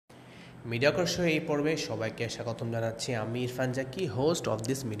মিডিয়াকর show এই পর্বে সবাইকে স্বাগতম জানাচ্ছি। আমি Irfan Zaki, host of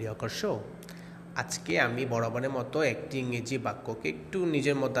this মিডিয়াকর show. আজকে আমি বরাবরের মতো একটি ইংরেজি বাক্যকে একটু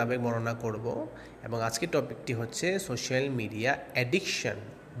নিজের মোতাবেক বর্ণনা করব এবং আজকের টপিকটি হচ্ছে সোশ্যাল মিডিয়া অ্যাডিকশন।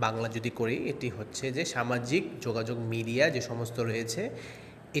 বাংলা যদি করি, এটি হচ্ছে যে সামাজিক যোগাযোগ মিডিয়া যে সমস্ত রয়েছে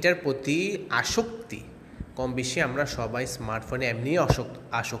এটার প্রতি আসক্তি। কম বেশি আমরা সবাই স্মার্টফোনে এমনি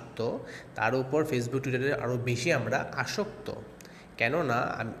আসক্ত, তার উপর ফেসবুক টুইটারে আরও বেশি আমরা আসক্ত। কেননা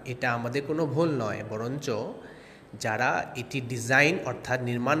এটা আমাদের কোনো ভুল নয়, বরঞ্চ যারা এটি ডিজাইন অর্থাৎ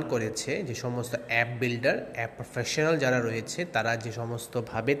নির্মাণ করেছে, যে সমস্ত অ্যাপ বিল্ডার, অ্যাপ প্রফেশনাল যারা রয়েছে, তারা যে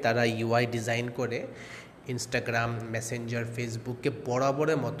সমস্তভাবে তারা ইউআই ডিজাইন করে ইনস্টাগ্রাম, মেসেঞ্জার, ফেসবুককে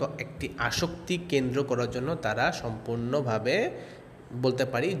বরাবরের মতো একটি আসক্তি কেন্দ্র করার জন্য তারা সম্পূর্ণভাবে বলতে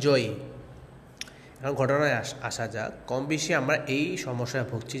পারি জয়ী। এখন ঘটনায় আসা যাক। কম বেশি আমরা এই সমস্যায়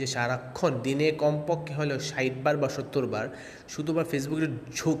ভুগছি যে সারাক্ষণ দিনে কমপক্ষে হলেও 60 বার বা 70 বার শুধুবার ফেসবুকের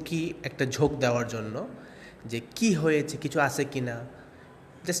একটা ঝোঁক দেওয়ার জন্য যে কি হয়েছে, কিছু আছে কি না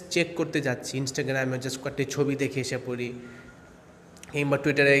জাস্ট চেক করতে যাচ্ছি। ইনস্টাগ্রামে জাস্ট কয়েকটি ছবি দেখে এসে পড়ি, কিংবা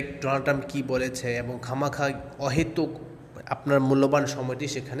টুইটারে ডোনাল্ড ট্রাম্প কী বলেছে, এবং খামাখা অহেতুক আপনার মূল্যবান সময়টি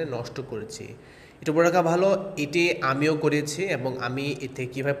সেখানে নষ্ট করেছি। এটা বড় রাখা ভালো, এটি আমিও করেছি এবং আমি এতে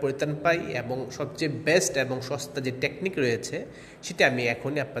কীভাবে পরিত্রাণ পাই এবং সবচেয়ে বেস্ট এবং সস্তা যে টেকনিক রয়েছে সেটি আমি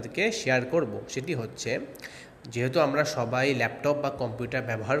এখনই আপনাদেরকে শেয়ার করব। সেটি হচ্ছে, যেহেতু আমরা সবাই ল্যাপটপ বা কম্পিউটার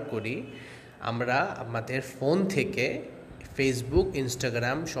ব্যবহার করি, আমরা আমাদের ফোন থেকে ফেসবুক,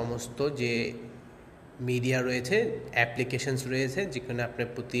 ইনস্টাগ্রাম সমস্ত যে মিডিয়া রয়েছে, অ্যাপ্লিকেশনস রয়েছে যেখানে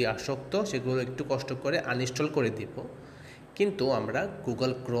আপনার প্রতি আসক্ত, সেগুলো একটু কষ্ট করে আনইনস্টল করে দিব। কিন্তু আমরা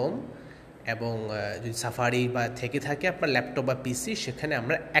গুগল ক্রোম এবং যদি সাফারি বা থেকে থাকে আপনার ল্যাপটপ বা পিসি, সেখানে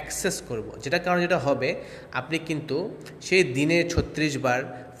আমরা অ্যাক্সেস করব। যেটার কারণে যেটা হবে, আপনি কিন্তু সেই দিনে 36 বার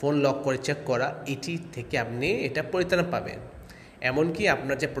ফোন লক করে চেক করা, এটি থেকে আপনি এটা পরিত্রাণ পাবেন। এমনকি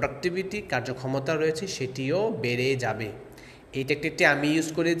আপনার যে প্রোডাক্টিভিটি, কার্যক্ষমতা রয়েছে সেটিও বেড়ে যাবে। এই টেকনিকটি আমি ইউজ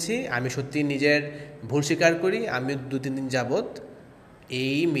করেছি, আমি সত্যি নিজের ভুল স্বীকার করি। আমি 2-3 দিন যাবৎ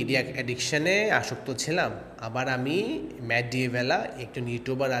এই মিডিয়া অ্যাডিকশানে আসক্ত ছিলাম। আবার আমি ম্যাট ডিয়েভেলা, একজন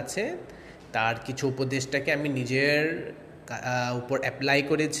ইউটিউবার আছে, তার কিছু উপদেশটাকে আমি নিজের উপর অ্যাপ্লাই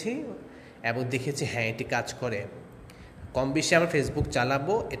করেছি এবং দেখেছি হ্যাঁ এটি কাজ করে। কম বেশি আমরা ফেসবুক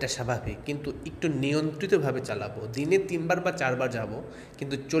চালাবো, এটা স্বাভাবিক, কিন্তু একটু নিয়ন্ত্রিতভাবে চালাবো। দিনে 3 বার বা 4 বার যাবো,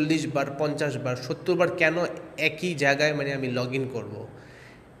 কিন্তু 40 বার, 50 বার, 70 বার কেন একই জায়গায় আমি লগ ইন করবো?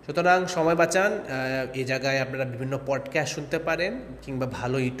 সুতরাং সময় বাঁচান। এই জায়গায় আপনারা বিভিন্ন পডকাস্ট শুনতে পারেন কিংবা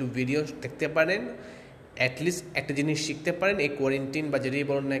ভালো ইউটিউব ভিডিও দেখতে পারেন। অ্যাটলিস্ট একটা জিনিস শিখতে পারেন। এই কোয়ারেন্টিন বা যেটাই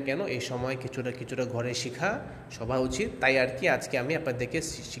বলুন না কেন, এই সময় কিছুটা ঘরে শেখা সবার উচিত। তাই আর কি আজকে আমি আপনাদেরকে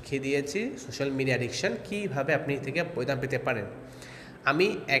শিখিয়ে দিয়েছি সোশ্যাল মিডিয়া অ্যাডিকশান কীভাবে আপনি থেকে পরিত্রাণ পেতে পারেন। আমি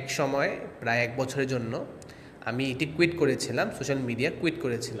এক সময় প্রায় 1 বছরের জন্য আমি এটি কুইট করেছিলাম, সোশ্যাল মিডিয়া কুইট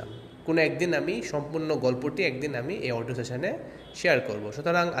করেছিলাম। কোনো একদিন আমি সম্পূর্ণ গল্পটি একদিন আমি এই অডিও সেশনে শেয়ার করব।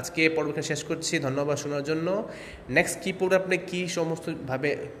 সুতরাং আজকে পর্বটা শেষ করছি। ধন্যবাদ শোনার জন্য। নেক্সট কী পড়ে আপনি কী সমস্তভাবে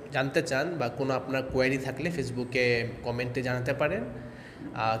জানতে চান বা কোনো আপনার কোয়ারি থাকলে ফেসবুকে কমেন্টে জানাতে পারেন,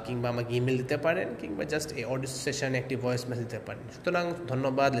 কিংবা আমাকে ইমেল দিতে পারেন, কিংবা জাস্ট এই অডিও সেশনে একটি ভয়েস মেসেজ দিতে পারেন। সুতরাং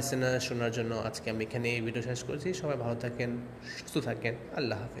ধন্যবাদ লিসেনার শোনার জন্য। আজকে আমি এখানে এই ভিডিও শেষ করছি। সবাই ভালো থাকেন, সুস্থ থাকেন।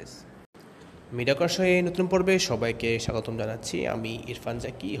 আল্লাহ হাফেজ। মিডিয়াকর শো এই নতুন পর্বে সবাইকে স্বাগতম জানাচ্ছি। আমি Irfan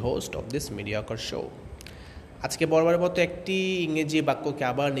Zaki, host of this মিডিয়াকর show. আজকে বরাবরের মতো একটি ইংরেজি বাক্যকে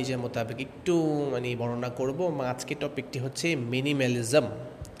আবার নিজের মোতাবেক একটু বর্ণনা করব। আজকের টপিকটি হচ্ছে মিনিমালিজম।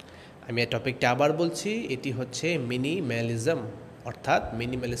 আমি এই টপিকটা আবার বলছি, এটি হচ্ছে মিনিমালিজম অর্থাৎ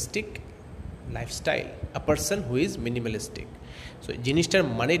minimalistic lifestyle, a person who is minimalistic. So জিনিসটার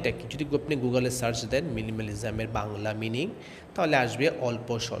মানেটা কি? যদি আপনি গুগলে সার্চ দেন মিনিমালিজমের বাংলা মিনিং, তাহলে আসবে অল্প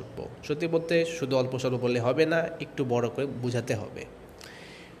স্বল্প। সত্যি বলতে শুধু অল্প স্বল্প বললে হবে না, একটু বড় করে বোঝাতে হবে।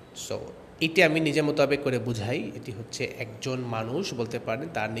 সো এটি আমি নিজের মোতাবেক করে বুঝাই। এটি হচ্ছে একজন মানুষ বলতে পারেন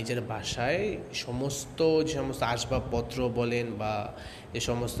তার নিজের বাসায় যে সমস্ত আসবাবপত্র বলেন বা যে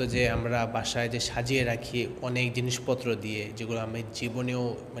সমস্ত যে আমরা বাসায় যে সাজিয়ে রাখি অনেক জিনিসপত্র দিয়ে, যেগুলো আমি জীবনেও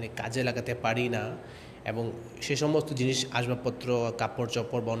কাজে লাগাতে পারি না, এবং সে সমস্ত জিনিস, আসবাবপত্র, কাপড়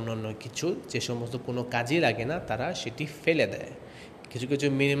চোপড় বা অন্যান্য কিছু যে সমস্ত কোনো কাজেই লাগে না, তারা সেটি ফেলে দেয়। কিছু কিছু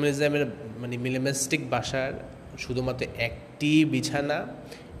মিনিমালিস্টিক বাসার শুধুমাত্র একটি বিছানা,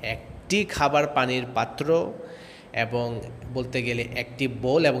 একটি খাবার পানির পাত্র এবং বলতে গেলে একটি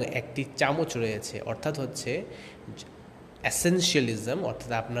বোল এবং একটি চামচ রয়েছে। অর্থাৎ হচ্ছে এসেনশিয়ালিজম,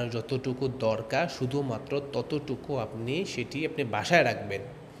 অর্থাৎ আপনার যতটুকু দরকার শুধুমাত্র ততটুকু আপনি বাসায় রাখবেন।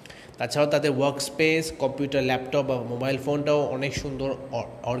 তাছাড়াও তাদের ওয়ার্ক স্পেস, কম্পিউটার, ল্যাপটপ বা মোবাইল ফোনটাও অনেক সুন্দর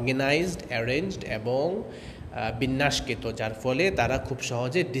অর্গানাইজড, অ্যারেঞ্জড এবং বিন্যাসকৃত, যার ফলে তারা খুব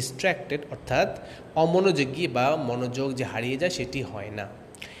সহজে ডিস্ট্র্যাক্টেড অর্থাৎ অমনোযোগী বা মনোযোগ যে হারিয়ে যায় সেটি হয় না।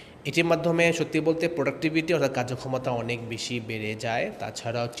 এটির মাধ্যমে সত্যি বলতে প্রোডাক্টিভিটি অর্থাৎ কার্যক্ষমতা অনেক বেশি বেড়ে যায়।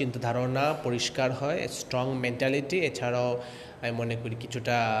 তাছাড়াও চিন্তা ধারণা পরিষ্কার হয়, স্ট্রং মেন্টালিটি, এছাড়াও আমি মনে করি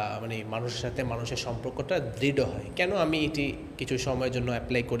কিছুটা মানে মানুষের সাথে মানুষের সম্পর্কটা দৃঢ় হয়। কেন আমি এটি কিছু সময়ের জন্য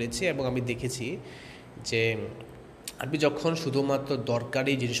অ্যাপ্লাই করেছি এবং আমি দেখেছি যে আপনি যখন শুধুমাত্র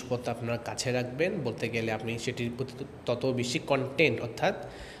দরকারি জিনিসপত্র আপনার কাছে রাখবেন, বলতে গেলে আপনি সেটির প্রতি তত বেশি কন্টেন্ট অর্থাৎ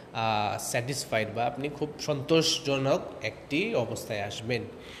স্যাটিসফাইড বা আপনি খুব সন্তোষজনক একটি অবস্থায় আসবেন।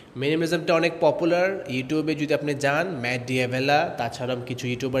 মিনিমালিজমটা অনেক পপুলার। ইউটিউবে যদি আপনি যান, ম্যাট ডিয়াভেলা, তাছাড়াও কিছু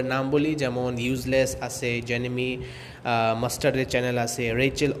ইউটিউবার নাম বলি যেমন ইউজলেস আছে, জেনেমি মাস্টারের চ্যানেল আছে,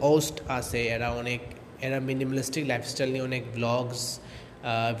 রেচেল ওস্ট আছে, এরা মিনিমালিস্টিক লাইফস্টাইল নিয়ে অনেক ব্লগস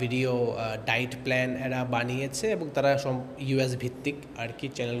ভিডিও ডায়েট প্ল্যান এরা বানিয়েছে এবং তারা সব ইউএস ভিত্তিক আর কি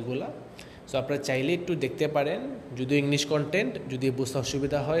চ্যানেলগুলো। সো আপনারা চাইলে একটু দেখতে পারেন, যদিও ইংলিশ কন্টেন্ট, যদি বুঝতে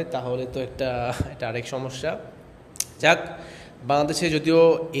অসুবিধা হয় তাহলে তো এটা আরেক সমস্যা। যাক, বাংলাদেশে যদিও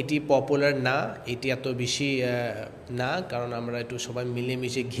এটি পপুলার না, এটি এত বেশি না, কারণ আমরা একটু সবাই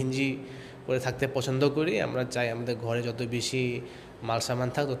মিলেমিশে ঘিঞ্জি করে থাকতে পছন্দ করি। আমরা চাই আমাদের ঘরে যত বেশি মাল সামান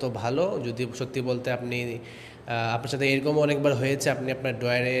থাক তত ভালো। যদি সত্যি বলতে আপনার সাথে এরকম অনেকবার হয়েছে, আপনি আপনার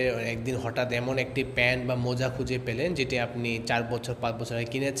ড্রয়ারে একদিন হঠাৎ এমন একটি প্যান্ট বা মোজা খুঁজে পেলেন যেটি আপনি 4 বছর 5 বছর আগে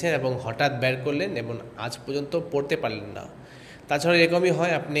কিনেছেন এবং হঠাৎ বের করলেন এবং আজ পর্যন্ত পরতে পারলেন না। তাছাড়া এরকমই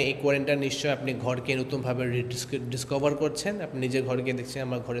হয়, আপনি এই কোয়ারেন্টাইন নিশ্চয়ই আপনি ঘরকে নতুনভাবে ডিসকভার করছেন। আপনি নিজের ঘরকে দেখছেন,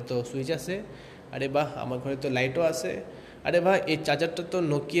 আমার ঘরে তো সুইচ আছে, আরে বাহ, আমার ঘরে তো লাইটও আছে, আরে বাহ, এই চার্জারটা তো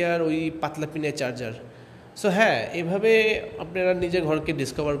নোকিয়ার ওই পাতলা পিনের চার্জার। সো হ্যাঁ, এভাবে আপনারা নিজের ঘরকে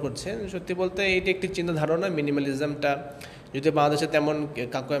ডিসকভার করছেন। সত্যি বলতে এইটি একটি চিন্তা ধারণা মিনিমালিজমটা, যদি বাংলাদেশে তেমন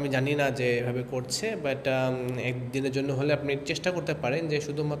কাউকে আমি জানি না যে এভাবে করছে, বাট একদিনের জন্য হলে আপনি চেষ্টা করতে পারেন যে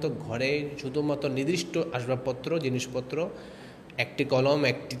শুধুমাত্র ঘরে শুধুমাত্র নির্দিষ্ট আসবাবপত্র জিনিসপত্র, একটি কলম,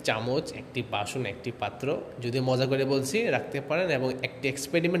 একটি চামচ, একটি বাসন, একটি পাত্র, যদি মজা করে বলছি, রাখতে পারেন এবং একটি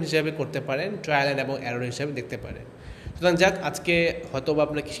এক্সপেরিমেন্ট হিসেবে করতে পারেন, ট্রায়াল এবং এরর হিসেবে দেখতে পারেন। সুতরাং যাক, আজকে হয়তো বা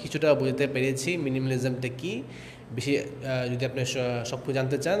আপনার কিছুটা বুঝতে পেরেছি মিনিমালিজমটা কী। বেশি যদি আপনি সব কিছু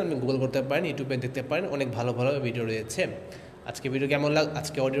জানতে চান, আপনি গুগল করতে পারেন, ইউটিউবে দেখতে পারেন, অনেক ভালো ভালো ভিডিও রয়েছে। আজকে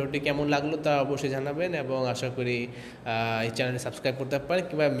আজকে অডিওটি কেমন লাগলো তা অবশ্যই জানাবেন এবং আশা করি এই চ্যানেলটি সাবস্ক্রাইব করতে পারেন,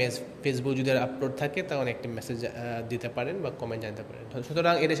 কিংবা ফেসবুক যদি আপলোড থাকে তখন একটি মেসেজ দিতে পারেন বা কমেন্ট জানাতে পারেন।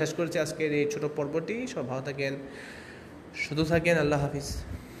 সুতরাং এটা শেষ করছি আজকের এই ছোটো পর্বটি। সব ভালো থাকেন, শুধু থাকেন, আল্লাহ হাফিজ।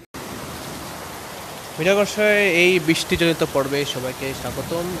 ভিডিওকর্ষে এই বৃষ্টিজনিত পর্বে সবাইকে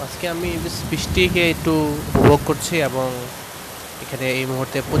স্বাগতম। আজকে আমি বৃষ্টিকে একটু উপভোগ করছি এবং এখানে এই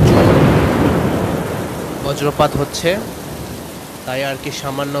মুহূর্তে প্রচুর বজ্রপাত হচ্ছে, তাই আর কি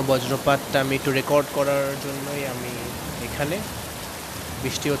সামান্য বজ্রপাতটা আমি একটু রেকর্ড করার জন্যই আমি এখানে।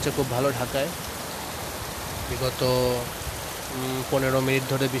 বৃষ্টি হচ্ছে খুব ভালো ঢাকায়, বিগত 15 মিনিট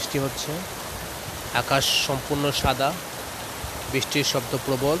ধরে বৃষ্টি হচ্ছে। আকাশ সম্পূর্ণ সাদা, বৃষ্টির শব্দ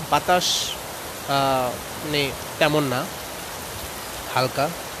প্রবল, বাতাস মানে তেমন না, হালকা।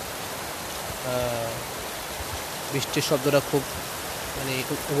 বৃষ্টির শব্দটা খুব মানে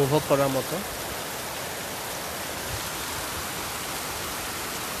উপভোগ করার মতো।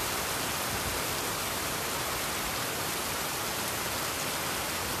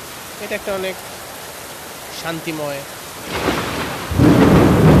 এটা একটা অনেক শান্তিময়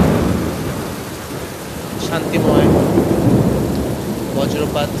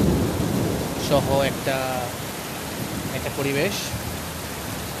বজ্রপাত সহ একটা পরিবেশ।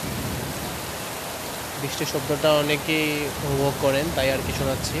 বৃষ্টির শব্দটা অনেকেই উপভোগ করেন, তাই আর কি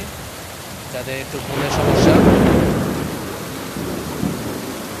শোনাচ্ছি যাদের একটু ঘুমের সমস্যা।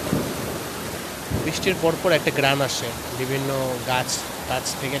 বৃষ্টির পরপর একটা গ্রান আসে, বিভিন্ন গাছ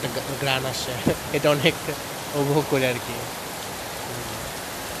থেকে একটা গ্রান আসে, এটা অনেক উপভোগ করে আর কি।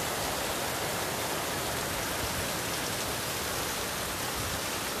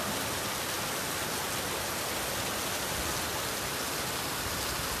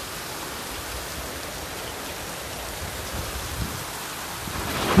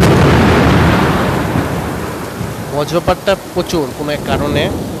 বজ্রপাতটা প্রচুর, কোনো এক কারণে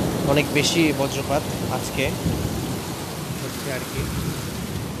অনেক বেশি বজ্রপাত আজকে হচ্ছে আর কি।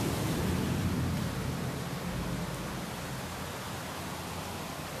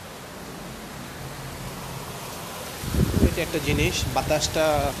 এটা একটা জিনিস, বাতাসটা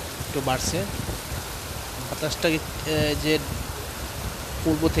একটু বাড়ছে, বাতাসটা যে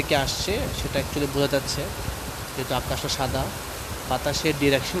পূর্ব থেকে আসছে সেটা অ্যাকচুয়ালি বোঝা যাচ্ছে, যেহেতু আকাশটা সাদা। বাতাসের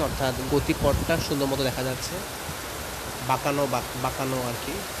ডিরেকশন অর্থাৎ গতিপথটা সুন্দর মতো দেখা যাচ্ছে, বাঁকানো আর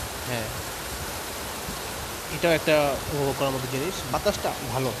কি। হ্যাঁ, এটাও একটা উপভোগ করার মতো জিনিস। বাতাসটা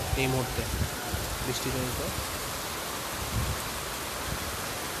ভালো এই মুহূর্তে বৃষ্টিজনিত।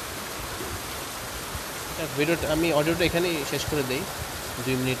 আমি অডিওটা এখানেই শেষ করে দেই।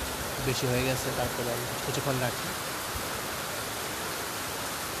 2 মিনিট বেশি হয়ে গেছে, তারপরে আমি কিছুক্ষণ রাখি।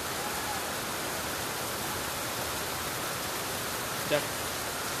 যাক,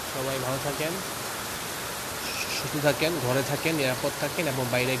 সবাই ভালো থাকেন, সুস্থ থাকেন, ঘরে থাকেন, নিরাপদ থাকেন এবং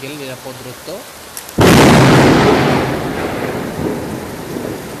বাইরে গেলে নিরাপদ দূরত্ব।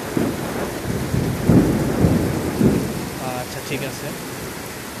 আচ্ছা, ঠিক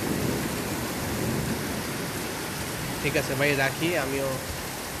আছে ভাই, রাখি। আমিও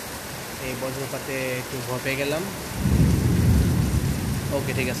এই বজ্রপাতে একটু ভয় পেয়ে গেলাম।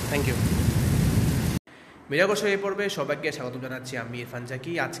 ওকে, ঠিক আছে, থ্যাংক ইউ। মিরাকর্ষ এই পর্বে সবাইকে স্বাগত জানাচ্ছি। আমি ইরফান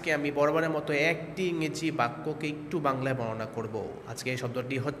জাকি। আজকে আমি বরাবরের মতো একটি ইংরেজি বাক্যকে একটু বাংলায় বর্ণনা করব। আজকে এই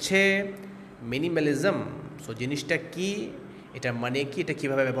শব্দটি হচ্ছে মিনিমালিজম। সো জিনিসটা কি, এটার মানে কি, এটা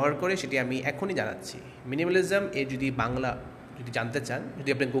কীভাবে ব্যবহার করে সেটি আমি এখনই জানাচ্ছি। মিনিমালিজম এর যদি বাংলা যদি জানতে চান, যদি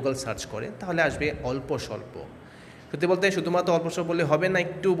আপনি গুগল সার্চ করেন তাহলে আসবে অল্প স্বল্প। সত্যি বলতে শুধুমাত্র অল্প স্বল্প বললে হবে না,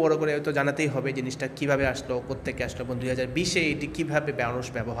 একটু বড় করে হয়তো জানাতেই হবে জিনিসটা কীভাবে আসলো, কোত্থেকে আসলো এবং 2020-এ এটি কীভাবে মানুষ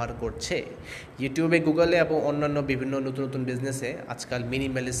ব্যবহার করছে। ইউটিউবে, গুগলে এবং অন্যান্য বিভিন্ন নতুন নতুন বিজনেসে আজকাল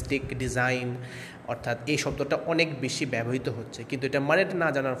মিনিমালিস্টিক ডিজাইন অর্থাৎ এই শব্দটা অনেক বেশি ব্যবহৃত হচ্ছে, কিন্তু এটা মানেটা না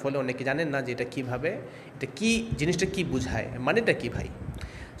জানার ফলে অনেকে জানেন না যে এটা কীভাবে, এটা কী জিনিসটা কী বোঝায়, মানেটা কী ভাই।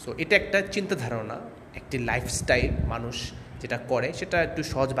 সো এটা একটা চিন্তা ধারণা, একটি লাইফস্টাইল মানুষ যেটা করে, সেটা একটু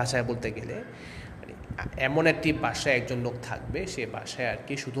সহজ ভাষায় বলতে গেলে এমন একটি বাসায় একজন লোক থাকবে, সে বাসায় আর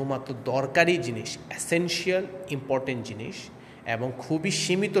কি শুধুমাত্র দরকারি জিনিস, এসেনশিয়াল ইম্পর্টেন্ট জিনিস এবং খুবই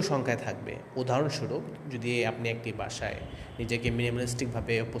সীমিত সংখ্যায় থাকবে। উদাহরণস্বরূপ, যদি আপনি একটি বাসায় নিজেকে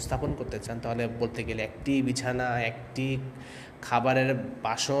মিনিমালিস্টিকভাবে উপস্থাপন করতে চান, তাহলে বলতে গেলে একটি বিছানা, একটি খাবারের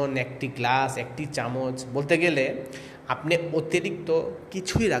বাসন, একটি গ্লাস, একটি চামচ, বলতে গেলে আপনি অতিরিক্ত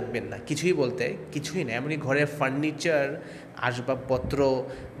কিছুই রাখবেন না। কিছুই বলতে কিছুই না, এমনকি ঘরের ফার্নিচার, আসবাবপত্র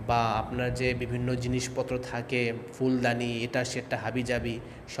বা আপনার যে বিভিন্ন জিনিসপত্র থাকে, ফুলদানি, এটা সেটা হাবিজাবি,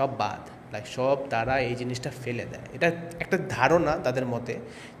 সব বাদ, লাইক সব তারা এই জিনিসটা ফেলে দেয়। এটা একটা ধারণা তাদের মতে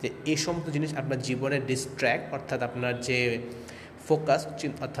যে এই সমস্ত জিনিস আপনার জীবনের ডিস্ট্র্যাক্ট, অর্থাৎ আপনার যে ফোকাস,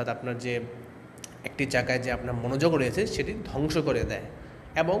 অর্থাৎ আপনার যে একটি জায়গায় যে আপনার মনোযোগ রয়েছে সেটি ধ্বংস করে দেয়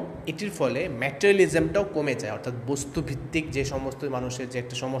এবং এটির ফলে ম্যাটেরিয়ালিজমটাও কমে যায়। অর্থাৎ বস্তুভিত্তিক যে সমস্ত মানুষের যে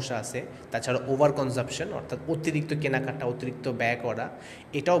একটা সমস্যা আছে, তাছাড়া ওভার কনজাম্পশন অর্থাৎ অতিরিক্ত কেনাকাটা, অতিরিক্ত ব্যয় করা,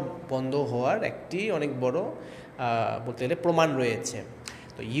 এটাও বন্ধ হওয়ার একটি অনেক বড় বলতে গেলে প্রমাণ রয়েছে।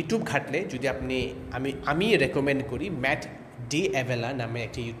 তো ইউটিউব ঘাটলে যদি আমি রেকমেন্ড করি, ম্যাট ডি অ্যাভেলা নামে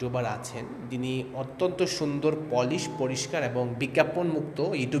একটি ইউটিউবার আছেন, যিনি অত্যন্ত সুন্দর, পলিশ, পরিষ্কার এবং বিজ্ঞাপনমুক্ত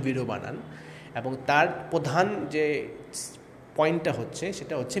ইউটিউব ভিডিও বানান এবং তার প্রধান যে পয়েন্টটা হচ্ছে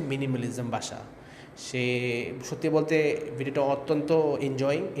সেটা হচ্ছে মিনিমালিজম ভাষা। সে সত্যি বলতে ভিডিওটা অত্যন্ত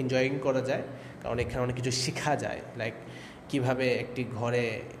এনজয়িং করা যায়, কারণ এখানে অনেক কিছু শেখা যায়, লাইক কীভাবে একটি ঘরে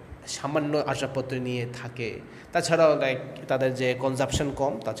সামান্য আসবাবপত্র নিয়ে থাকে, তাছাড়াও লাইক তাদের যে কনজাম্পশন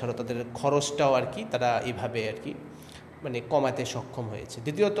কম, তাছাড়াও তাদের খরচটাও আর কি তারা এইভাবে আর কি মানে কমাতে সক্ষম হয়েছে।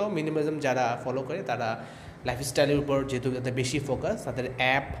 দ্বিতীয়ত, মিনিমালিজম যারা ফলো করে তারা লাইফস্টাইলের উপর যেহেতু তাদের বেশি ফোকাস, তাদের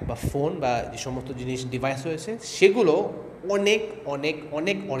অ্যাপ বা ফোন বা যে সমস্ত জিনিস ডিভাইস রয়েছে সেগুলো অনেক অনেক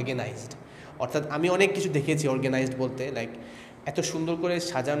অনেক অর্গানাইজড। অর্থাৎ আমি অনেক কিছু দেখেছি অর্গানাইজড বলতে, লাইক এত সুন্দর করে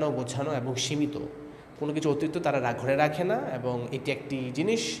সাজানো, গোছানো এবং সীমিত, কোনো কিছু অতিরিক্ত তারা ঘরে রাখে না এবং এটি একটি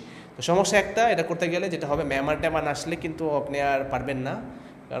জিনিস। তো সমস্যা একটা, এটা করতে গেলে যেটা হবে, মেহমান টেমান আসলে কিন্তু আপনি আর পারবেন না,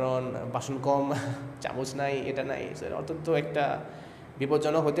 কারণ বাসন কম, চামচ নাই, এটা নাই, অত্যন্ত একটা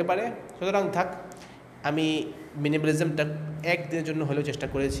বিপজ্জনক হতে পারে। সুতরাং থাক, আমি মিনিমালিজমটা একদিনের জন্য হলেও চেষ্টা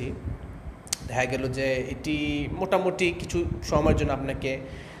করেছি। দেখা গেল যে এটি মোটামুটি কিছু সময়ের জন্য আপনাকে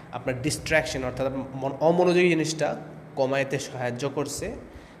আপনার ডিস্ট্র্যাকশন অর্থাৎ অমনোযোগী জিনিসটা কমাইতে সাহায্য করছে।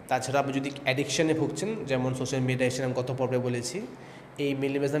 তাছাড়া আপনি যদি অ্যাডিকশানে ভুগছেন, যেমন সোশ্যাল মিডিয়া এসে আমি গত পর্বে বলেছি, এই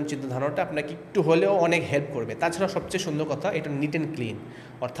মিনিমালিজম চিন্তাধারণাটা আপনাকে একটু হলেও অনেক হেল্প করবে। তাছাড়া সবচেয়ে সুন্দর কথা, এটা নিট অ্যান্ড ক্লিন,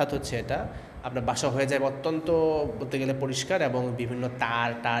 অর্থাৎ হচ্ছে এটা আপনার বাসা হয়ে যাবে অত্যন্ত বলতে গেলে পরিষ্কার এবং বিভিন্ন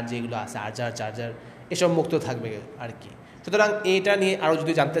তার যেগুলো আছে, চার্জার এসব মুক্ত থাকবে আর কি। সুতরাং এটা নিয়ে আরও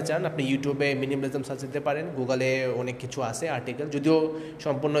যদি জানতে চান, আপনি ইউটিউবে মিনিমালিজম সার্চ দিতে পারেন, গুগলে অনেক কিছু আছে আর্টিকেল, যদিও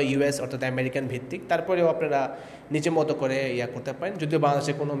সম্পূর্ণ ইউএস অর্থাৎ আমেরিকান ভিত্তিক, তারপরেও আপনারা নিজের মতো করে করতে পারেন। যদিও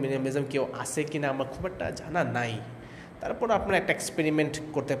বাংলাদেশে কোনো মিনিমালিজম কেউ আছে কি না আমার খুব একটা জানা নাই, তারপর আপনারা একটা এক্সপেরিমেন্ট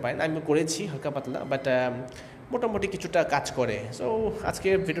করতে পারেন। আমি করেছি হালকা পাতলা, বাট মোটামুটি কিছুটা কাজ করে। সো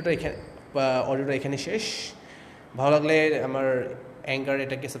আজকের ভিডিওটা অডিওটা এখানে শেষ। ভালো লাগলে আমার অ্যাঙ্কার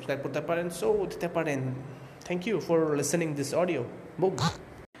এটাকে সাবস্ক্রাইব করতে পারেন, সো দিতে পারেন। Thank you for listening this audio বুক।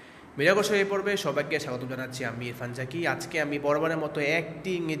 মিরাকর্ষ এই পর্বে সবাইকে স্বাগত জানাচ্ছি। আমি ইরফান জাকি। আজকে আমি বরাবরের মতো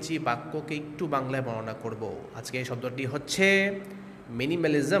একটি ইংরেজি বাক্যকে একটু বাংলায় বর্ণনা করব। আজকে এই শব্দটি হচ্ছে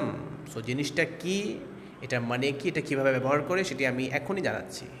মিনিমালিজম। সো জিনিসটা কি, এটার মানে কি, এটা কীভাবে ব্যবহার করে সেটি আমি এখনই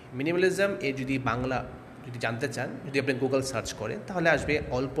জানাচ্ছি। মিনিমালিজম এর যদি বাংলা যদি জানতে চান, যদি আপনি গুগল সার্চ করেন তাহলে আসবে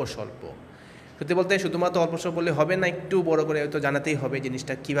অল্প স্বল্প। সত্যি বলতে শুধুমাত্র অল্প স্বল্প বললে হবে না, একটু বড় করে হয়তো জানাতেই হবে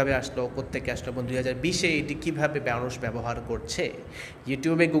জিনিসটা কীভাবে আসলো, কোত্থেকে আসলো এবং 2020-এ এটি কীভাবে মানুষ ব্যবহার করছে।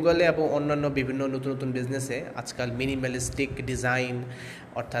 ইউটিউবে, গুগলে এবং অন্যান্য বিভিন্ন নতুন নতুন বিজনেসে আজকাল মিনিমালিস্টিক ডিজাইন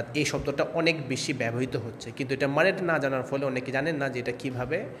অর্থাৎ এই শব্দটা অনেক বেশি ব্যবহৃত হচ্ছে, কিন্তু এটা মানেটা না জানার ফলে অনেকে জানেন না যে এটা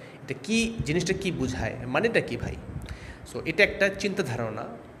কীভাবে, এটা কী জিনিসটা কী বোঝায়, মানেটা কী ভাই। সো এটা একটা চিন্তা ধারণা,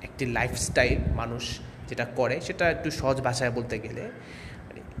 একটি লাইফস্টাইল মানুষ যেটা করে সেটা একটু সহজ ভাষায় বলতে গেলে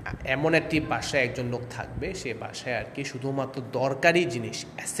এমন একটি বাসায় একজন লোক থাকবে, সে বাসায় আর কি শুধুমাত্র দরকারি জিনিস,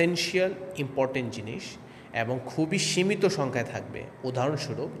 এসেনশিয়াল ইম্পর্টেন্ট জিনিস এবং খুবই সীমিত সংখ্যায় থাকবে।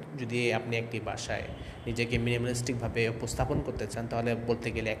 উদাহরণস্বরূপ যদি আপনি একটি বাসায় নিজেকে মিনিমালিস্টিকভাবে উপস্থাপন করতে চান তাহলে বলতে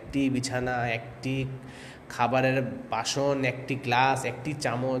গেলে একটি বিছানা, একটি খাবারের বাসন, একটি গ্লাস, একটি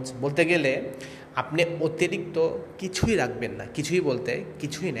চামচ, বলতে গেলে আপনি অতিরিক্ত কিছুই রাখবেন না। কিছুই বলতে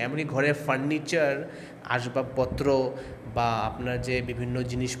কিছুই না, এমনকি ঘরের ফার্নিচার, আসবাবপত্র বা আপনার যে বিভিন্ন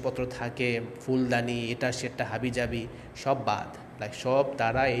জিনিসপত্র থাকে, ফুলদানি, এটা সেটা হাবিজাবি সব বাদ, সব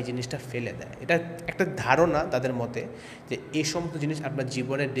তারা এই জিনিসটা ফেলে দেয়। এটা একটা ধারণা তাদের মতে যে এই সমস্ত জিনিস আপনার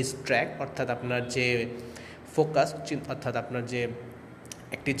জীবনের ডিস্ট্র্যাক্ট, অর্থাৎ আপনার যে ফোকাস, অর্থাৎ আপনার যে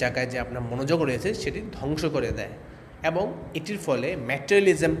একটি জায়গায় যে আপনার মনোযোগ রয়েছে সেটি ধ্বংস করে দেয় এবং এটির ফলে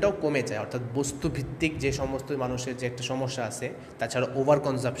ম্যাটেরিয়ালিজমটাও কমে যায়, অর্থাৎ বস্তুভিত্তিক যে সমস্ত মানুষের যে একটা সমস্যা আছে, তাছাড়া ওভার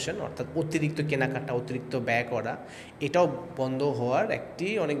কনজাম্পশন অর্থাৎ অতিরিক্ত কেনাকাটা, অতিরিক্ত ব্যয় করা, এটাও বন্ধ হওয়ার একটি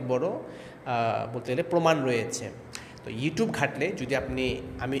অনেক বড় বলতে গেলে প্রমাণ রয়েছে। তো ইউটিউব ঘাটলে যদি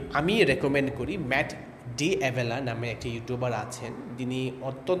আমি রেকমেন্ড করি, ম্যাট ডি অ্যাভেলা নামে একটি ইউটিউবার আছেন, যিনি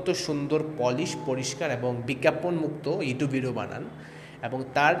অত্যন্ত সুন্দর, পলিশ, পরিষ্কার এবং বিজ্ঞাপনমুক্ত ইউটিউব ভিডিও বানান এবং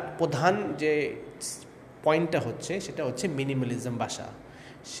তার প্রধান যে পয়েন্টটা হচ্ছে সেটা হচ্ছে মিনিমালিজম বাসা।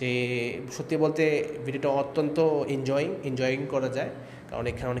 সে সত্যি বলতে ভিডিওটা অত্যন্ত এনজয়িং করা যায়, কারণ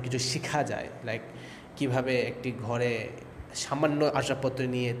এখানে অনেক কিছু শেখা যায়, লাইক কীভাবে একটি ঘরে সামান্য আসবাবপত্র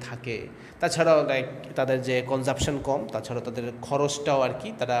নিয়ে থাকে, তাছাড়াও লাইক তাদের যে কনজাম্পশন কম, তাছাড়াও তাদের খরচটাও আর কি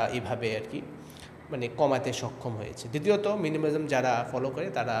তারা এইভাবে আর কি মানে কমাতে সক্ষম হয়েছে। দ্বিতীয়ত মিনিমালিজম যারা ফলো করে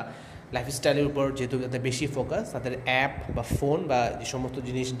তারা লাইফস্টাইলের উপর যেহেতু তাদের বেশি ফোকাস, তাদের অ্যাপ বা ফোন বা যে সমস্ত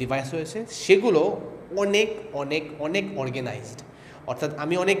জিনিস ডিভাইস রয়েছে সেগুলো অনেক অনেক অনেক অর্গানাইজড। অর্থাৎ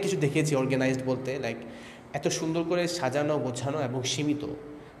আমি অনেক কিছু দেখেছি অর্গানাইজড বলতে, লাইক এত সুন্দর করে সাজানো, গোছানো এবং সীমিত,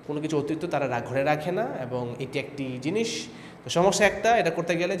 কোনো কিছু অতিরিক্ত তারা ঘরে রাখে না। এবং এটি একটি জিনিস, তো সমস্যা একটা, এটা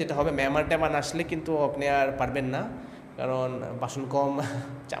করতে গেলে যেটা হবে, মেহমান আসলে কিন্তু আপনি আর পারবেন না, কারণ বাসন কম,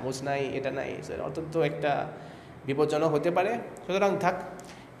 চামচ নাই, এটা নাই, অত্যন্ত একটা বিপজ্জনক হতে পারে। সুতরাং থাক,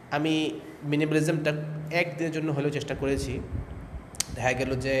 আমি মিনিমালিজমটা একদিনের জন্য হলেও চেষ্টা করেছি। দেখা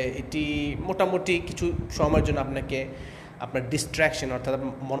গেল যে এটি মোটামুটি কিছু সময়ের জন্য আপনাকে আপনার ডিস্ট্র্যাকশন অর্থাৎ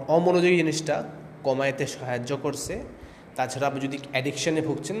অমনোযোগী জিনিসটা কমাইতে সাহায্য করছে। তাছাড়া আপনি যদি অ্যাডিকশানে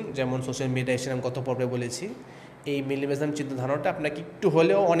ভুগছেন, যেমন সোশ্যাল মিডিয়া, আমি গত পর্বে বলেছি, এই মিনিমালিজম চিন্তাধারণাটা আপনাকে একটু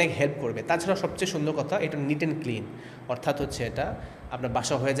হলেও অনেক হেল্প করবে। তাছাড়া সবচেয়ে সুন্দর কথা, এটা নিট অ্যান্ড ক্লিন, অর্থাৎ হচ্ছে এটা আপনার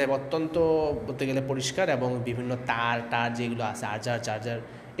বাসা হয়ে যায় অত্যন্ত বলতে গেলে পরিষ্কার এবং বিভিন্ন তার যেগুলো আছে, চার্জার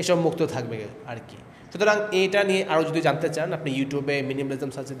এসব মুক্ত থাকবে আর কি। সুতরাং এইটা নিয়ে আরও যদি জানতে চান, আপনি ইউটিউবে মিনিমালিজম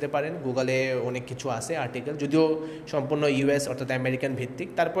সার্চ দিতে পারেন, গুগলে অনেক কিছু আছে আর্টিকেল, যদিও সম্পূর্ণ ইউএস অর্থাৎ আমেরিকান ভিত্তিক,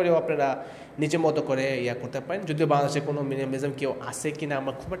 তারপরেও আপনারা নিজের মতো করে করতে পারেন। যদিও বাংলাদেশে কোনো মিনিমালিজম কেউ আছে কিনা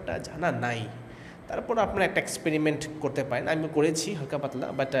আমার খুব একটা জানা নাই, তারপর আপনারা একটা এক্সপেরিমেন্ট করতে পারেন। আমি করেছি হালকা পাতলা,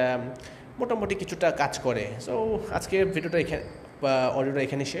 বাট মোটামুটি কিছুটা কাজ করে। সো আজকের ভিডিওটা অডিওটা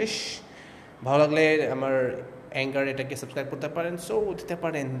এখানে শেষ। ভালো লাগলে আমার অ্যাঙ্কার এটাকে সাবস্ক্রাইব করতে পারেন, সো দিতে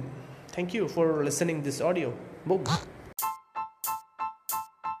পারেন। Thank you for listening this audio বুক।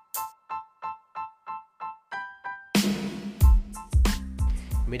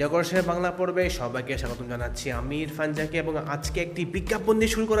 মিডিয়াকর্ষের বাংলা পর্বে সবাইকে স্বাগতম জানাচ্ছি, আমি ইরফান জাকি। এবং আজকে একটি বিজ্ঞাপন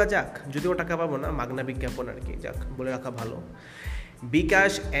দিয়ে শুরু করা যাক, যদিও টাকা পাবো না, মাগনা বিজ্ঞাপন আর কি, যাক বলে রাখা ভালো।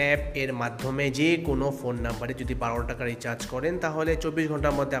 বিকাশ অ্যাপ এর মাধ্যমে যে কোনো ফোন নাম্বারে যদি 12 টাকা রিচার্জ করেন তাহলে 24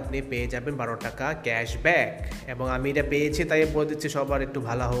 ঘন্টার মধ্যে আপনি পেয়ে যাবেন 12 টাকা ক্যাশব্যাক। এবং আমি এটা পেয়েছি, তাই বলে দিচ্ছি সবার একটু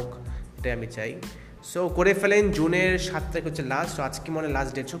ভালো হোক, এটাই আমি চাই। সো করে ফেলেন, জুনের 7 তারিখ হচ্ছে লাস্ট, আজকে মনে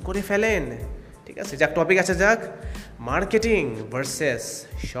লাস্ট ডেট, সো করে ফেলেন, ঠিক আছে। যাক, টপিক আছে, যাক, মার্কেটিং ভার্সেস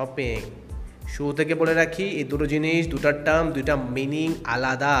শপিং। শুরু থেকে বলে রাখি, এই দুটো জিনিস, দুটার টার্ম, দুইটা মিনিং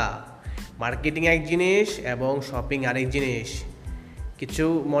আলাদা। মার্কেটিং এক জিনিস এবং শপিং আরেক জিনিস। কিছু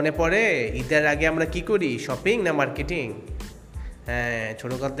মনে পড়ে ঈদের আগে আমরা কি করি, শপিং না মার্কেটিং? হ্যাঁ,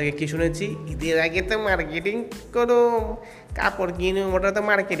 ছোটোকাল থেকে কি শুনেছি, ঈদের আগে তো মার্কেটিং করো, কাপড় কিনো, ওটা তো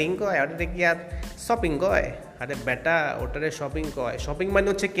মার্কেটিং কয়, ওটাতে কি আর শপিং কয়? আরে বেটা, ওটারে শপিং কয়। শপিং মানে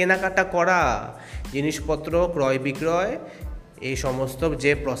হচ্ছে কেনাকাটা করা, জিনিসপত্র ক্রয় বিক্রয়, এই সমস্ত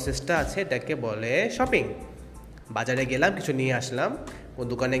যে প্রসেসটা আছে এটাকে বলে শপিং। বাজারে গেলাম, কিছু নিয়ে আসলাম, কোন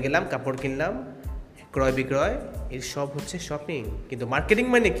দোকানে গেলাম, কাপড় কিনলাম, ক্রয় বিক্রয় এর সব হচ্ছে শপিং। কিন্তু মার্কেটিং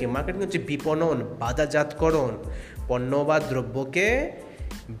মানে কি? মার্কেটিং হচ্ছে বিপণন, বাজারজাতকরণ, পণ্য বা দ্রব্যকে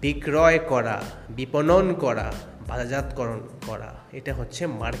বিক্রয় করা, বিপণন করা, বাজারজাতকরণ করা, এটা হচ্ছে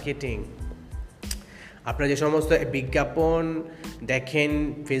মার্কেটিং। আপনারা যে সমস্ত বিজ্ঞাপন দেখেন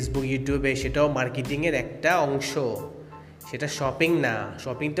ফেসবুক, ইউটিউবে, সেটাও মার্কেটিংয়ের একটা অংশ, সেটা শপিং না।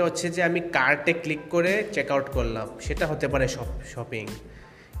 শপিংটা হচ্ছে যে আমি কার্টে ক্লিক করে চেক আউট করলাম, সেটা হতে পারে শপিং।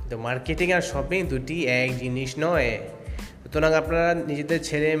 তো মার্কেটিং আর শপিং দুটি এক জিনিস নয়। সুতরাং আপনারা নিজেদের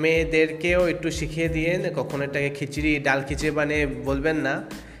ছেলে মেয়েদেরকেও একটু শিখিয়ে দিয়েন, কখনো এটাকে ডাল খিচুড়ি বানিয়ে বলবেন না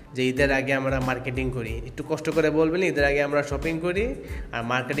যে ঈদের আগে আমরা মার্কেটিং করি। একটু কষ্ট করে বলবেন ঈদের আগে আমরা শপিং করি। আর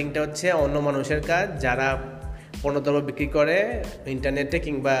মার্কেটিংটা হচ্ছে অন্য মানুষের কাজ, যারা পণ্যদ্রব্য বিক্রি করে ইন্টারনেটে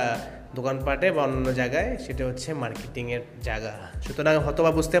কিংবা দোকানপাটে বা অন্য জায়গায়, সেটা হচ্ছে মার্কেটিংয়ের জায়গা। সুতরাং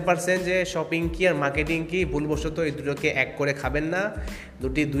হয়তোবা বুঝতে পারছেন যে শপিং কি আর মার্কেটিং কি। ভুলবশত এই দুটোকে এক করে খাবেন না,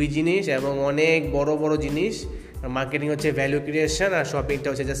 দুই জিনিস এবং অনেক বড় বড় জিনিস। মার্কেটিং হচ্ছে ভ্যালু ক্রিয়েশন আর শপিংটা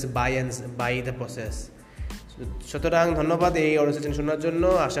হচ্ছে জাস্ট বাই দ্য প্রসেস। সুতরাং ধন্যবাদ এই অডিও সেশন শোনার জন্য।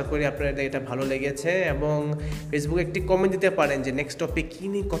 আশা করি আপনাদের এটা ভালো লেগেছে এবং ফেসবুকে একটি কমেন্ট দিতে পারেন যে নেক্সট টপিক কী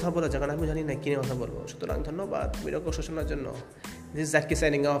নিয়ে কথা বলা যায়, কারণ আমি জানি না কী নিয়ে কথা বলবো। সুতরাং ধন্যবাদ মিরাকল শো শোনার জন্য। This is Zaki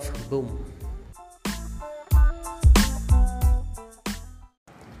signing off, broom.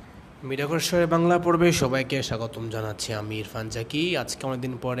 Miracle শোয়ের বাংলা পর্বে সবাইকে স্বাগতম জানাচ্ছি, আমি ইরফান জাকি। আজকে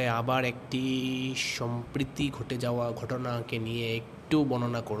অনেকদিন পরে আবার একটি সম্প্রতি ঘটে যাওয়া ঘটনাকে নিয়ে একটু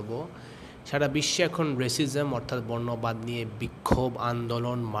বর্ণনা করব। সারা বিশ্বে এখন রেসিজম অর্থাৎ বর্ণবাদ নিয়ে বিক্ষোভ,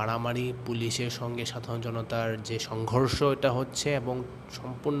 আন্দোলন, মারামারি, পুলিশের সঙ্গে সাধারণ জনতার যে সংঘর্ষ এটা হচ্ছে এবং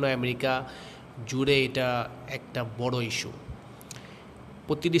সম্পূর্ণ আমেরিকা জুড়ে এটা একটা বড় ইস্যু।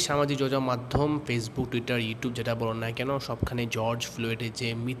 প্রতিটি সামাজিক যোগাযোগ মাধ্যম, ফেসবুক, টুইটার, ইউটিউব যেটা বলো না কেন, সবখানে জর্জ ফ্লয়েডের যে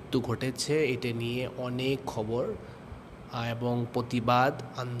মৃত্যু ঘটেছে এটা নিয়ে অনেক খবর এবং প্রতিবাদ,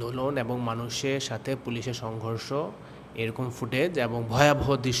 আন্দোলন এবং মানুষের সাথে পুলিশের সংঘর্ষ, এরকম ফুটেজ এবং ভয়াবহ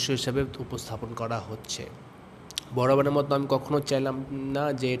দৃশ্য হিসাবে উপস্থাপন করা হচ্ছে। বরাবরের মতো আমি কখনো চাইলাম না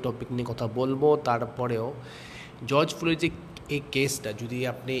যে এই টপিক নিয়ে কথা বলবো, তারপরেও জর্জ ফ্লয়েড যে এই কেসটা যদি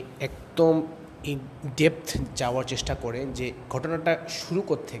আপনি একদম ডেপথ যাওয়ার চেষ্টা করেন যে ঘটনাটা শুরু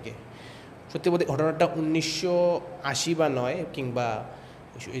থেকে, সত্যি বলতে ঘটনাটা 1980 বা নয় কিংবা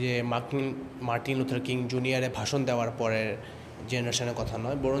যে মার্টিন লুথার কিং জুনিয়রের ভাষণ দেওয়ার পরের জেনারেশনের কথা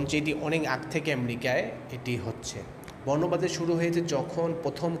নয়, বরঞ্চ এটি অনেক আগ থেকে আমেরিকায় এটি হচ্ছে। বর্ণবাদের শুরু হয়েছে যখন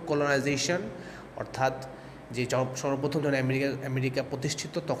প্রথম কলোনাইজেশন অর্থাৎ যে সর্বপ্রথম যখন আমেরিকা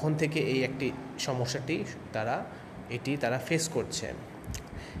প্রতিষ্ঠিত, তখন থেকে এই একটি সমস্যাটি তারা ফেস করছে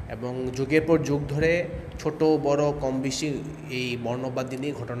এবং যুগের পর যুগ ধরে ছোট বড় কম বেশি এই বর্ণবাদী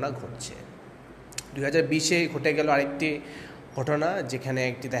নিয়ে ঘটনা ঘটছে। 2020-এ ঘটে গেল আরেকটি ঘটনা, যেখানে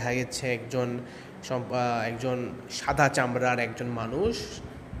একটি দেখা গেছে একজন সাদা চামড়ার একজন মানুষ,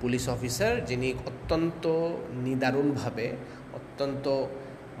 পুলিশ অফিসার, যিনি অত্যন্ত নিদারুণভাবে, অত্যন্ত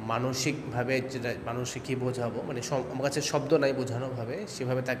মানসিকভাবে, যেটা মানসিক কী বোঝাবো, মানে আমার কাছে শব্দ নাই বোঝানোভাবে,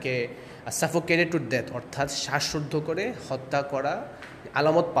 সেভাবে তাকে সাফোকেটেড টু ডেথ অর্থাৎ শ্বাসরুদ্ধ করে হত্যা করা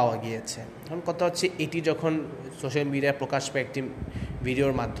আলামত পাওয়া গিয়েছে। এখন কথা হচ্ছে এটি যখন সোশ্যাল মিডিয়ায় প্রকাশ পায় একটি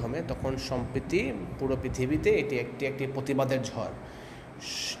ভিডিওর মাধ্যমে, তখন সম্প্রতি পুরো পৃথিবীতে এটি একটি প্রতিবাদের ঝড়,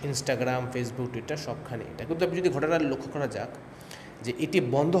 ইনস্টাগ্রাম, ফেসবুক, টুইটার সবখানে এটা। কিন্তু যদি ঘটনা লক্ষ্য করা যাক যে এটি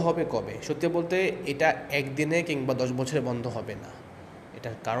বন্ধ হবে কবে, সত্যি বলতে এটা একদিনে কিংবা 10 বছরে বন্ধ হবে না।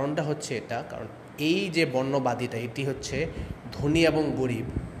 এটার কারণটা হচ্ছে কারণ এই যে বর্ণবাদিতা, এটি হচ্ছে ধনী এবং গরিব,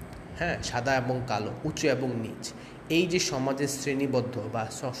 সাদা এবং কালো, উঁচু এবং নিচ, এই যে সমাজের শ্রেণীবদ্ধ বা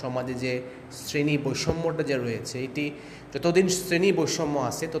সমাজে যে শ্রেণী বৈষম্যটা যে রয়েছে, এটি যতদিন শ্রেণী বৈষম্য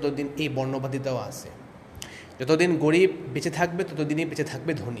আছে ততদিন এই বর্ণবাদিতাও আছে। যতদিন গরিব বেঁচে থাকবে ততদিনই বেঁচে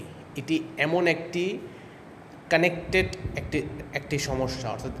থাকবে ধনী। এটি এমন একটি কানেক্টেড একটি সমস্যা,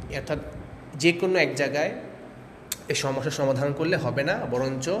 অর্থাৎ যে কোনো এক জায়গায় এই সমস্যার সমাধান করলে হবে না,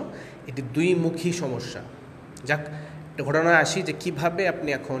 বরঞ্চ এটি দুইমুখী সমস্যা। যাক, একটা ঘটনায় আসি যে কীভাবে আপনি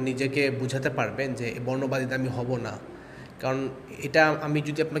এখন নিজেকে বুঝাতে পারবেন যে বর্ণবাদিতা আমি হব না। কারণ এটা আমি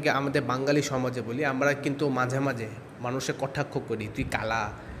যদি আপনাকে আমাদের বাঙালি সমাজে বলি, আমরা কিন্তু মাঝে মাঝে মানুষের কটাক্ষ করি, তুই কালা,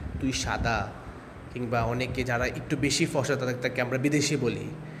 তুই সাদা, কিংবা অনেকে যারা একটু বেশি ফর্সা তাকে আমরা বিদেশি বলি,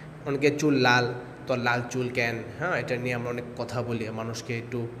 অনেকে চুল লাল, তোর লাল চুল কেন, এটা নিয়ে আমরা অনেক কথা বলি, মানুষকে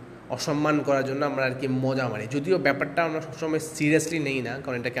একটু অসম্মান করার জন্য আমরা আর কি মজা মারি। যদিও ব্যাপারটা আমরা সবসময় সিরিয়াসলি নেই না,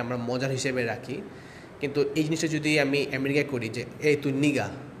 কারণ এটাকে আমরা মজার হিসেবে রাখি। কিন্তু এই জিনিসটা যদি আমি আমেরিকায় করি যে এই তুই নিগা,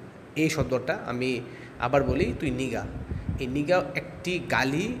 এই শব্দটা আমি আবার বলি, তুই নিগা, এই নিগা একটি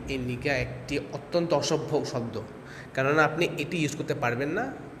গালি, এই নিগা একটি অত্যন্ত অসভ্য শব্দ। কেননা আপনি এটি ইউজ করতে পারবেন না,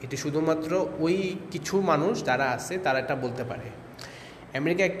 এটি শুধুমাত্র ওই কিছু মানুষ যারা আছে তারা এটা বলতে পারে।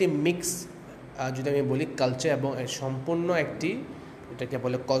 আমেরিকা একটি মিক্স যদি আমি বলি কালচার এবং সম্পূর্ণ একটি এটাকে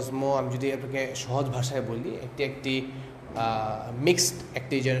বলে কসমো। আমি যদি আপনাকে সহজ ভাষায় বলি, একটি মিক্সড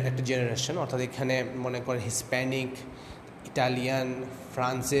একটি জেনারেশন, অর্থাৎ এখানে মনে করেন Hispanic, Italian,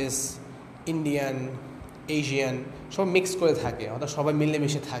 Francis, Indian, Asian সব মিক্স করে থাকে, অর্থাৎ সবাই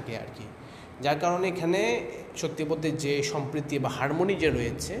মিলেমিশে থাকে আর কি। যার কারণে এখানে সত্যি বলতে যে সম্প্রীতি বা হারমোনি যে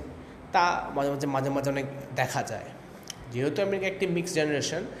রয়েছে তা মাঝে মাঝে অনেক দেখা যায়। যেহেতু আমেরিকা একটি মিক্সড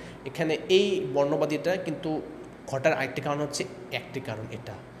জেনারেশন, এখানে এই বর্ণবাদীটা কিন্তু ঘটার আরেকটি কারণ হচ্ছে, একটি কারণ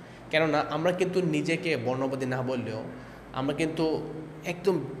এটা, কেননা আমরা কিন্তু নিজেকে বর্ণবাদী না বললেও আমরা কিন্তু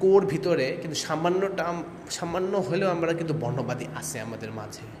একদম কোর ভিতরে কিন্তু সামান্য হলেও আমরা কিন্তু বর্ণবাদী আছে আমাদের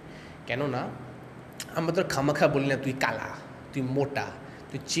মাঝে। কেননা আমরা তোর খামাখা বলি না তুই কালা, তুই মোটা,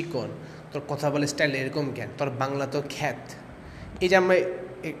 তুই চিকন, তোর কথা বলে স্টাইল এরকম কেন, তোর বাংলা তো খ্যাত। এই যে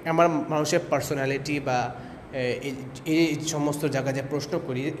আমার মানুষের পার্সোনালিটি বা এই সমস্ত জায়গায় যে প্রশ্ন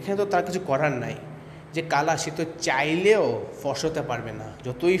করি, এখানে তো তার কিছু করার নাই। যে কালা সে তো চাইলেও ফর্সা হতে পারবে না,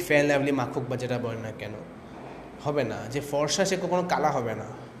 যতই ফ্যান লাভলি মাখুক বা যেটা বলে না কেন, হবে না। যে ফর্সা সে কখনো কালা হবে না।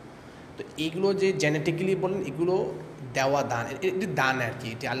 তো এইগুলো যে জেনেটিক্যালি বলেন, এগুলো দেওয়া দান, এটি দান আর কি,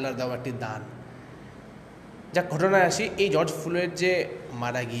 এটি আল্লাহর দেওয়া একটি দান। যা ঘটনায় আসি, এই জর্জ ফ্লয়েড যে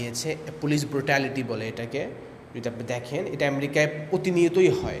মারা গিয়েছে, পুলিশ ব্রুটালিটি বলে এটাকে, যদি আপনি দেখেন এটা আমেরিকায় প্রতিনিয়তই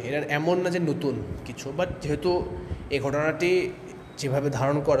হয়, এটা এমন না যে নতুন কিছু। বাট যেহেতু এই ঘটনাটি যেভাবে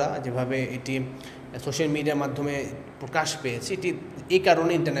ধারণ করা, যেভাবে এটি সোশ্যাল মিডিয়ার মাধ্যমে প্রকাশ পেয়েছে, এটি এই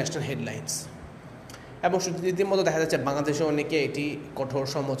কারণে ইন্টারন্যাশনাল হেডলাইন্স। এবং রীতিমতো দেখা যাচ্ছে বাংলাদেশে অনেকে এটি কঠোর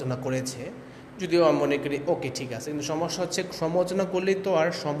সমালোচনা করেছে, যদিও আমি মনে করি ওকে ঠিক আছে। কিন্তু সমস্যা হচ্ছে, সমালোচনা করলেই তো আর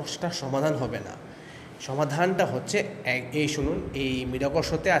সমস্যার সমাধান হবে না। সমাধানটা হচ্ছে এই শুনুন, এই মিরাকল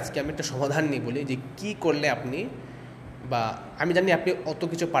শোতে আজকে আমি একটা সমাধান নিয়ে বলি যে কী করলে আপনি, বা আমি জানি আপনি অত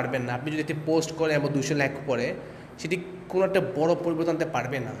কিছু পারবেন না, আপনি যদি একটি পোস্ট করে এবং 200 লাইক করে সেটি কোনো একটা বড় পরিবর্তন আনতে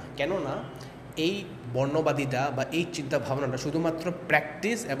পারবে না। কেননা এই বর্ণবাদিতা বা এই চিন্তা ভাবনাটা শুধুমাত্র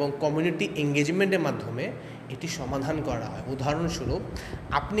প্র্যাকটিস এবং কমিউনিটি এঙ্গেজমেন্টের মাধ্যমে এটি সমাধান করা হয়। উদাহরণস্বরূপ,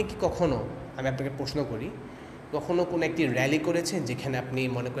 আপনি কি কখনো, আমি আপনাকে প্রশ্ন করি, কখনো কোনো একটি র্যালি করেছেন যেখানে আপনি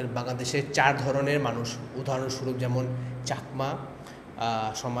মনে করেন বাংলাদেশের 4 ধরনের মানুষ, উদাহরণস্বরূপ যেমন চাকমা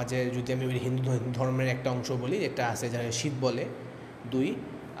সমাজে, যদি আমি হিন্দু ধর্মের একটা অংশ বলি, একটা আছে যারা শীত বলে, 2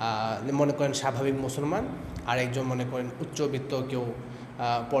 মনে করেন স্বাভাবিক মুসলমান, আর একজন মনে করেন উচ্চবিত্ত কেউ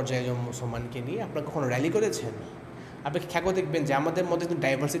পর্যায়ে একজন মুসলমানকে নিয়ে আপনারা কখনো র্যালি করেছেন? আপনি খেয়াল দেখবেন যে আমাদের মধ্যে কিন্তু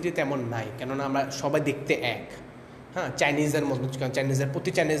ডাইভার্সিটি তেমন নাই, কেননা আমরা সবাই দেখতে এক। হ্যাঁ, চাইনিজের মতো,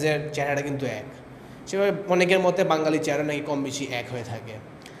 প্রতি চাইনিজের চেহারাটা কিন্তু এক, সেভাবে অনেকের মধ্যে বাঙালি চেহারা নাকি কম বেশি এক হয়ে থাকে।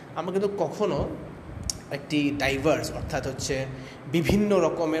 আমরা কিন্তু কখনো একটি ডাইভার্স, অর্থাৎ হচ্ছে বিভিন্ন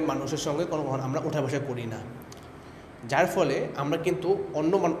রকমের মানুষের সঙ্গে কোনো আমরা ওঠা বসা করি না। যার ফলে আমরা কিন্তু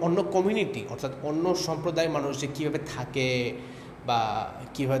অন্য কমিউনিটি, অর্থাৎ অন্য সম্প্রদায়ের মানুষ যে কীভাবে থাকে বা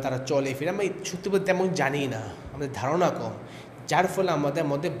কীভাবে তারা চলে ফিরে, আমরা সত্যি বলতে তেমন জানি না, আমাদের ধারণা কম। যার ফলে আমাদের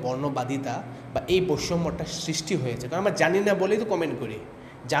মধ্যে বর্ণবাদিতা বা এই বৈষম্যটা সৃষ্টি হয়েছে, কারণ আমরা জানি না বলেই তো কমেন্ট করি,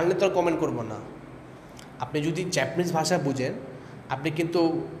 জানলে তো আর কমেন্ট করবো না। আপনি যদি জাপানিজ ভাষা বুঝেন, আপনি কিন্তু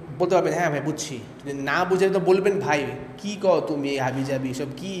বলতে পারবেন হ্যাঁ ভাই বুঝছি, যদি না বুঝে তো বলবেন ভাই কী কও তুমি হাবি যাবি সব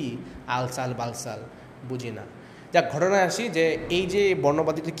কী আলসাল বালসাল, বুঝি না। যা ঘটনায় আসি, যে এই যে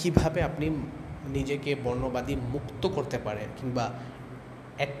বর্ণবাদীটা কীভাবে আপনি নিজেকে বর্ণবাদী মুক্ত করতে পারেন, কিংবা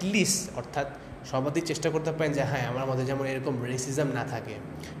অ্যাটলিস্ট অর্থাৎ সবাই চেষ্টা করতে পারেন যে হ্যাঁ আমার মধ্যে যেমন এরকম রেসিজম না থাকে,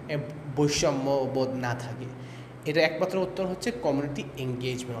 বৈষম্য বোধ না থাকে। এটা একমাত্র উত্তর হচ্ছে কমিউনিটি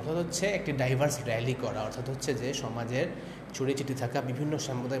এঙ্গেজমেন্ট, অর্থাৎ হচ্ছে একটি ডাইভার্স র্যালি করা, অর্থাৎ হচ্ছে যে সমাজের ছড়িয়ে ছিটিয়ে থাকা বিভিন্ন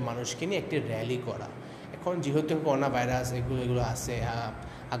সম্প্রদায়ের মানুষকে নিয়ে একটি র্যালি করা। এখন যেহেতু করোনা ভাইরাস এগুলো আছে,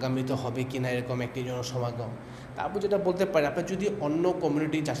 আগামী তো হবে কি না এরকম একটি জনসমাগম, তারপর যেটা বলতে পারি, আপনার যদি অন্য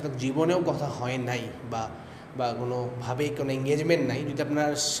কমিউনিটি যার সাথে জীবনেও কথা হয় নাই বা কোনোভাবেই কোনো এঙ্গেজমেন্ট নাই, যদি আপনার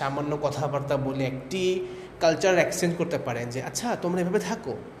সামান্য কথাবার্তা বলে একটি কালচার এক্সচেঞ্জ করতে পারেন যে আচ্ছা তোমরা এভাবে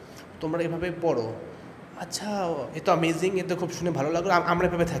থাকো, তোমরা এভাবে পড়ো, আচ্ছা এ তো অ্যামেজিং, এ তো খুব শুনে ভালো লাগলো, আমরা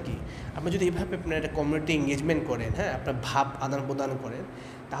এভাবে থাকি। আপনি যদি এইভাবে আপনার একটা কমিউনিটি এঙ্গেজমেন্ট করেন, হ্যাঁ আপনার ভাব আদান প্রদান করেন,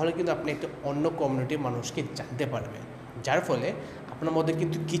 তাহলে কিন্তু আপনি একটা অন্য কমিউনিটির মানুষকে জানতে পারবেন। যার ফলে আপনার মধ্যে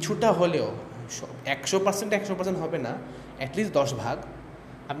কিন্তু কিছুটা হলেও 100% হবে না, অ্যাটলিস্ট 10 ভাগ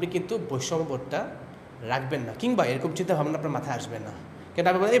আপনি কিন্তু বৈষম্যবোধটা রাখবেন না, কিংবা এরকম চিন্তা ভাবনা আপনার মাথায় আসবে না। কিন্তু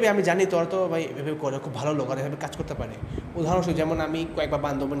আপনি বলেন আমি জানি তোরা তো ভাই এভাবে করে, খুব ভালো লোক, আর এভাবে কাজ করতে পারে। উদাহরণস্বরূপ যেমন আমি কয়েকবার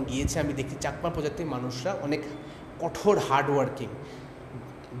বান্দরবান গিয়েছি, আমি দেখি চাকমা প্রজাতির মানুষরা অনেক কঠোর হার্ডওয়ার্কিং।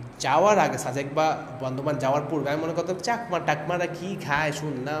 যাওয়ার আগে সাজেক বা বান্দরবান যাওয়ার পূর্বে আমি মনে করতাম টাকমারা কী খায়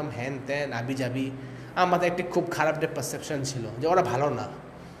শুনলাম, হ্যান ত্যান আবি যাবি, আমাদের একটি খুব খারাপ একটা পারসেপশন ছিল যে ওরা ভালো না।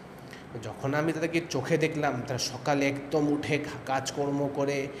 যখন আমি তাদেরকে চোখে দেখলাম, তারা সকালে একদম উঠে কাজকর্ম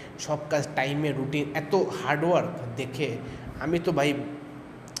করে সব কাজ টাইমে রুটিন, এত হার্ডওয়ার্ক দেখে আমি তো ভাই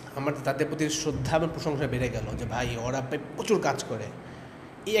আমার তাদের প্রতি শ্রদ্ধা এবং প্রশংসা বেড়ে গেল যে ভাই ওরা প্রচুর কাজ করে।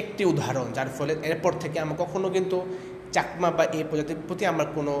 এই একটি উদাহরণ, যার ফলে এরপর থেকে আমার কখনো কিন্তু চাকমা বা এই প্রজাতির প্রতি আমার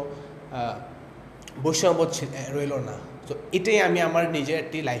কোনো বৈষম্যবোধ রইল না। তো এটাই আমি আমার নিজের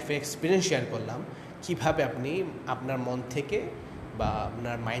একটি লাইফে এক্সপিরিয়েন্স শেয়ার করলাম, কীভাবে আপনি আপনার মন থেকে বা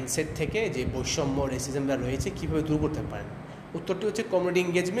আপনার মাইন্ডসেট থেকে যে বৈষম্য রেসিজমটা রয়েছে কীভাবে দূর করতে পারেন। উত্তরটি হচ্ছে কমিউনিটি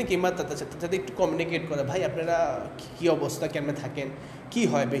এঙ্গেজমেন্ট, কিংবা তাদের সাথে একটু কমিউনিকেট করা, ভাই আপনারা কী অবস্থা, কেমন থাকেন, কী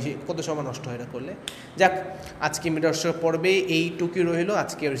হয়, বেশি কত সময় নষ্ট হয় এটা করলে। যাক, আজকে দর্শক পর্বে এইটুকুই রইল।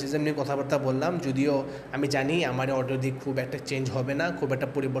 আজকে রেসিজম নিয়ে কথাবার্তা বললাম, যদিও আমি জানি আমার অডিও দিয়ে খুব একটা চেঞ্জ হবে না, খুব একটা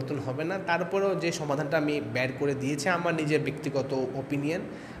পরিবর্তন হবে না, তারপরেও যে সমাধানটা আমি বের করে দিয়েছি আমার নিজের ব্যক্তিগত ওপিনিয়ন,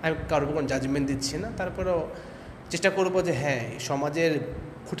 আমি কারোর কোনো জাজমেন্ট দিচ্ছি না। তারপরেও চেষ্টা করবো যে হ্যাঁ, সমাজের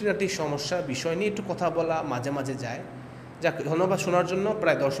খুঁটিনাটি সমস্যা বিষয় নিয়ে একটু কথা বলা মাঝে মাঝে যায়। যাক, ধন্যবাদ শোনার জন্য।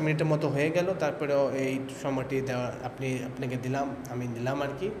 প্রায় 10 মিনিটের মতো হয়ে গেল, তারপরেও এই সময়টি আপনাকে দিলাম, আমি দিলাম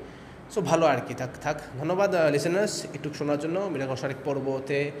আর কি। সো ভালো আর কি, থাক। ধন্যবাদ লিসেনার্স একটু শোনার জন্য। মিডিয়াকর্ষ আরেক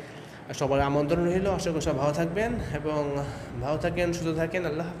পর্বতে সবার আমন্ত্রণ রইল। আশা করি সব ভালো থাকবেন এবং ভালো থাকেন, সুস্থ থাকেন।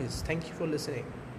 আল্লাহ হাফিজ। Thank you for listening.